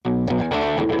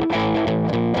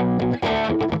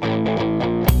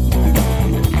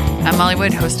I'm Molly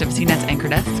Wood, host of CNet's Anchor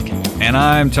Desk. And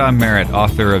I'm Tom Merritt,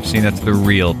 author of CNet's The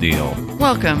Real Deal.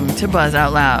 Welcome to Buzz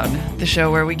Out Loud, the show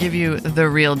where we give you the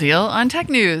real deal on tech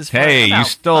news for Hey, about you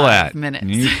stole 5 that. minutes.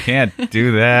 You can't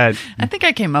do that. I think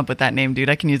I came up with that name, dude.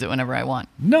 I can use it whenever I want.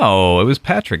 No, it was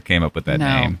Patrick came up with that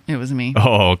name. No, it was me.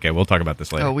 Oh, okay. We'll talk about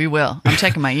this later. Oh, we will. I'm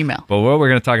checking my email. But what we're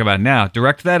going to talk about now,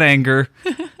 direct that anger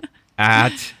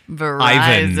at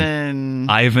Verizon.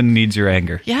 Ivan needs your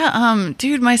anger. Yeah,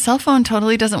 dude, my cell phone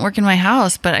totally doesn't work in my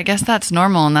house, but I guess that's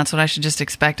normal, and that's what I should just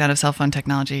expect out of cell phone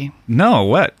technology. No,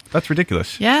 what? That's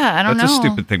ridiculous. Yeah, I don't know. That's a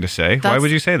stupid thing to say. Why would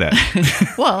you say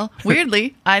that? Well,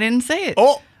 weirdly, I didn't say it.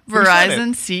 Oh, who said it?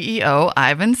 Verizon CEO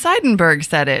Ivan Seidenberg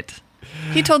said it.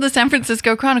 He told the San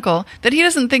Francisco Chronicle that he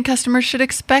doesn't think customers should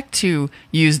expect to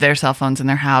use their cell phones in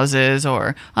their houses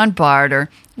or on BART or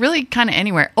really kind of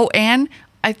anywhere. Oh, and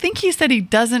I think he said he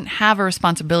doesn't have a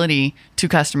responsibility to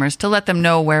customers to let them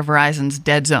know where Verizon's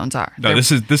dead zones are. No,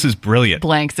 this is brilliant.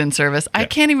 Blanks in service. Yeah.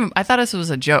 I thought this was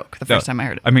a joke the first time I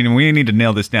heard it. I mean, we need to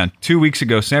nail this down. 2 weeks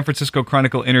ago, San Francisco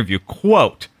Chronicle interview,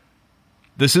 quote,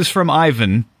 this is from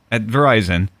Ivan at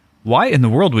Verizon. Why in the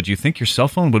world would you think your cell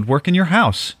phone would work in your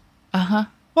house? Uh-huh.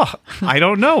 Well, I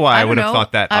don't know why I would have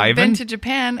thought that, I've Ivan. been to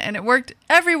Japan and it worked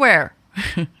everywhere.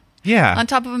 Yeah. On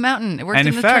top of a mountain. It worked and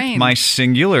in the fact, train. my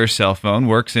singular cell phone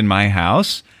works in my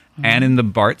house and in the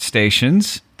BART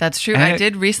stations. That's true. I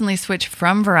did recently switch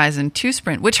from Verizon to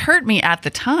Sprint, which hurt me at the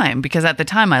time because at the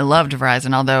time I loved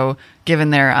Verizon, although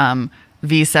given their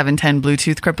V710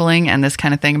 Bluetooth crippling and this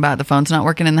kind of thing about the phones not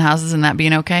working in the houses and that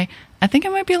being okay, I think I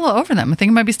might be a little over them. I think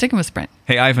I might be sticking with Sprint.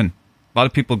 Hey, Ivan, a lot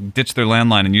of people ditch their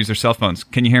landline and use their cell phones.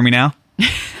 Can you hear me now?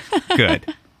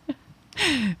 Good.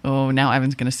 Oh, now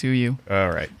Ivan's going to sue you. All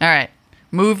right. All right.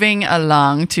 Moving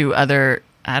along to other,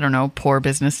 I don't know, poor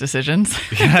business decisions.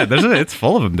 Yeah, it's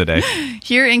full of them today.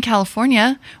 Here in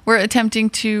California, we're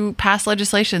attempting to pass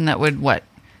legislation that would,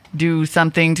 do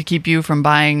something to keep you from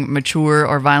buying mature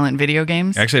or violent video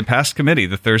games? Actually, it passed committee.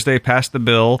 The Thursday passed the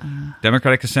bill.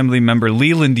 Democratic Assembly member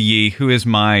Leland Yee, who is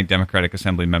my Democratic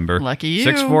Assembly member. Lucky you.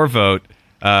 6-4 vote.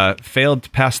 Failed to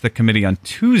pass the committee on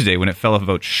Tuesday when it fell a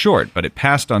vote short, but it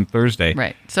passed on Thursday.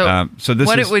 Right. So this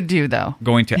what is it would do, though,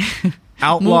 going to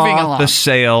outlaw the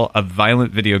sale of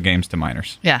violent video games to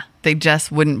minors. Yeah, they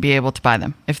just wouldn't be able to buy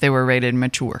them if they were rated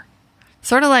mature.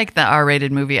 Sort of like the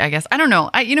R-rated movie, I guess. I don't know.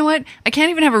 You know what? I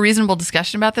can't even have a reasonable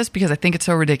discussion about this because I think it's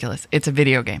so ridiculous. It's a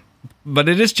video game. But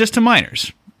it is just to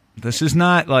minors. This is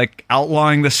not like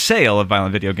outlawing the sale of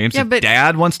violent video games. Yeah, if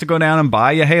Dad wants to go down and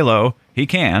buy you Halo, he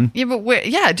can. Yeah,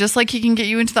 but just like he can get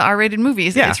you into the R-rated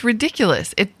movies. Yeah. It's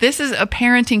ridiculous. This is a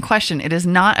parenting question. It is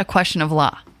not a question of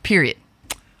law, period.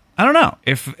 I don't know.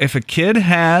 If a kid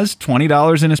has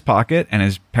 $20 in his pocket and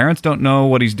his parents don't know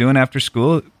what he's doing after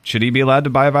school, should he be allowed to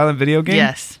buy a violent video game?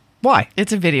 Yes. Why?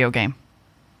 It's a video game.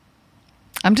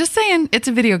 I'm just saying, it's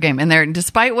a video game. And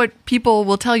despite what people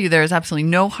will tell you, there is absolutely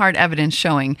no hard evidence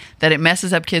showing that it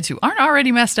messes up kids who aren't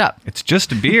already messed up. It's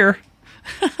just a beer.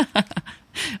 All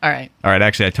right.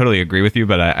 Actually, I totally agree with you,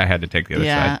 but I had to take the other side.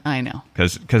 Yeah, I know.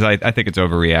 Because I think it's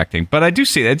overreacting. But I do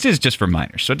see it is just for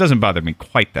minors, so it doesn't bother me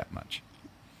quite that much.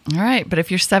 All right, but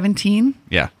if you're 17...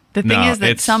 Yeah. The thing is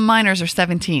that some minors are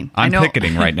 17. I'm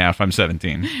picketing right now if I'm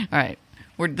 17. All right.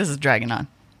 This is dragging on.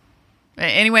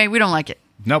 Anyway, we don't like it.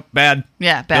 Nope, bad.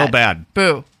 Yeah, bad. Still bad.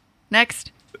 Boo.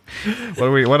 Next. What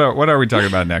are we talking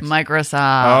about next?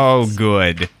 Microsoft. Oh,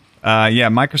 good.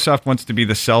 Microsoft wants to be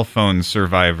the cell phone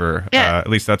survivor. Yeah. At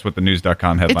least that's what the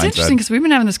news.com headline It's interesting because we've been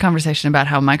having this conversation about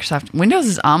how Windows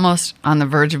is almost on the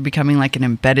verge of becoming like an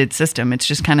embedded system. It's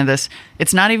just kind of this,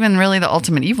 it's not even really the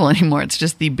ultimate evil anymore. It's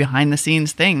just the behind the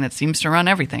scenes thing that seems to run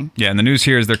everything. Yeah, and the news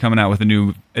here is they're coming out with a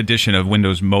new edition of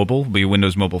Windows Mobile. It'll be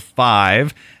Windows Mobile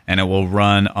 5, and it will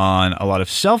run on a lot of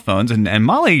cell phones. And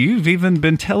Molly, you've even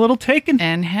been a little taken.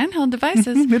 And handheld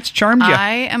devices. It's charmed you.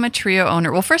 I am a Trio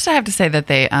owner. Well, first I have to say that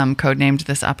they codenamed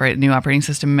this new operating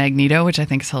system Magneto, which I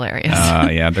think is hilarious.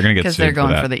 Yeah, they're going to get sued because they're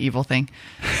going for the evil thing.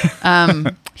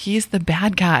 He's the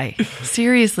bad guy.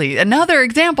 Seriously. Another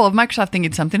example of Microsoft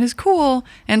thinking something is cool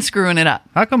and screwing it up.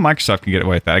 How come Microsoft can get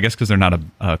away with that? I guess because they're not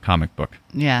a comic book.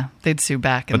 Yeah, they'd sue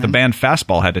back. But the band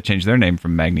Fastball had to change their name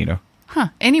from Magneto. Huh.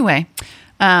 Anyway,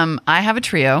 I have a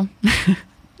Trio.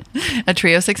 A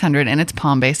Trio 600, and it's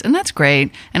Palm-based, and that's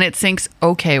great, and it syncs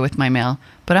okay with my mail.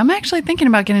 But I'm actually thinking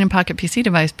about getting a Pocket PC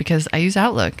device because I use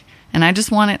Outlook, and I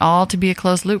just want it all to be a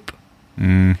closed loop.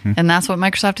 Mm-hmm. And that's what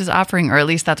Microsoft is offering, or at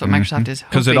least that's what Microsoft is hoping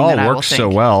because it all works so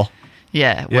well.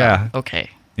 Yeah. Well,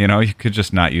 okay. You could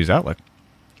just not use Outlook.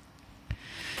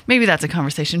 Maybe that's a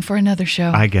conversation for another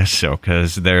show. I guess so,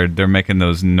 because they're making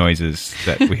those noises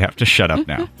that we have to shut up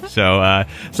now. So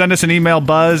send us an email,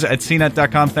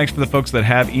 buzz@cnet.com. Thanks for the folks that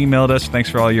have emailed us. Thanks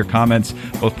for all your comments,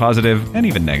 both positive and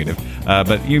even negative.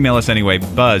 But email us anyway,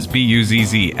 buzz,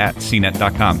 BUZZ,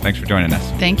 @cnet.com. Thanks for joining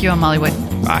us. Thank you. I'm Molly Wood.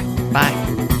 Bye. Bye.